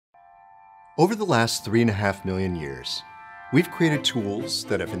Over the last 3.5 million years, we've created tools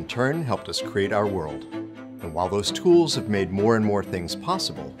that have in turn helped us create our world. And while those tools have made more and more things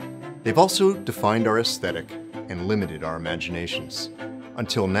possible, they've also defined our aesthetic and limited our imaginations.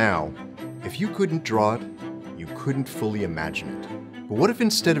 Until now, if you couldn't draw it, you couldn't fully imagine it. But what if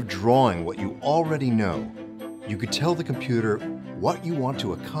instead of drawing what you already know, you could tell the computer what you want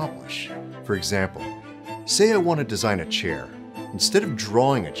to accomplish? For example, say I want to design a chair. Instead of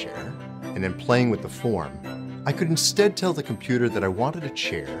drawing a chair and then playing with the form, I could instead tell the computer that I wanted a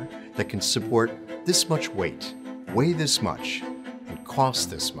chair that can support this much weight, weigh this much, and cost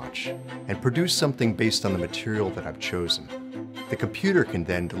this much, and produce something based on the material that I've chosen. The computer can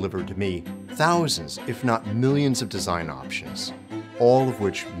then deliver to me thousands, if not millions of design options, all of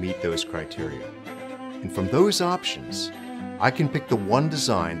which meet those criteria. And from those options, I can pick the one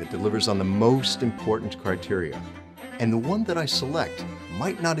design that delivers on the most important criteria. And the one that I select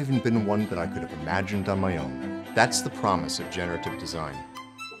might not even been one that I could have imagined on my own. That's the promise of generative design.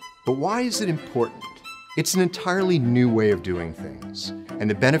 But why is it important? It's an entirely new way of doing things, and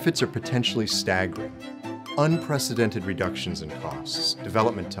the benefits are potentially staggering. Unprecedented reductions in costs,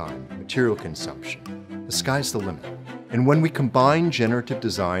 development time, material consumption. The sky's the limit. And when we combine generative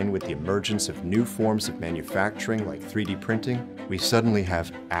design with the emergence of new forms of manufacturing like 3D printing, we suddenly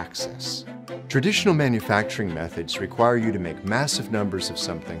have access. Traditional manufacturing methods require you to make massive numbers of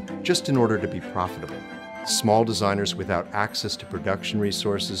something just in order to be profitable. Small designers without access to production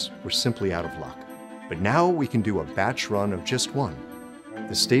resources were simply out of luck. But now we can do a batch run of just one.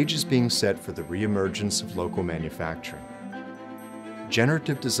 The stage is being set for the re-emergence of local manufacturing.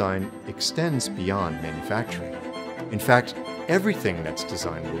 Generative design extends beyond manufacturing. In fact, everything that's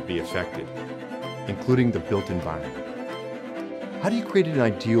designed will be affected, including the built environment. How do you create an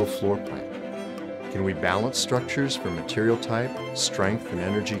ideal floor plan? Can we balance structures for material type, strength, and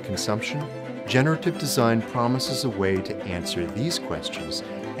energy consumption? Generative design promises a way to answer these questions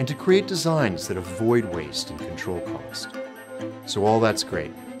and to create designs that avoid waste and control cost. So all that's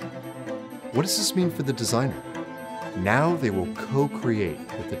great. What does this mean for the designer? Now they will co-create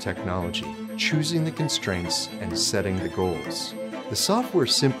with the technology, choosing the constraints and setting the goals. The software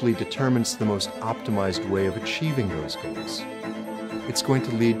simply determines the most optimized way of achieving those goals. It's going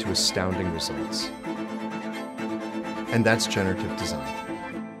to lead to astounding results. And that's generative design.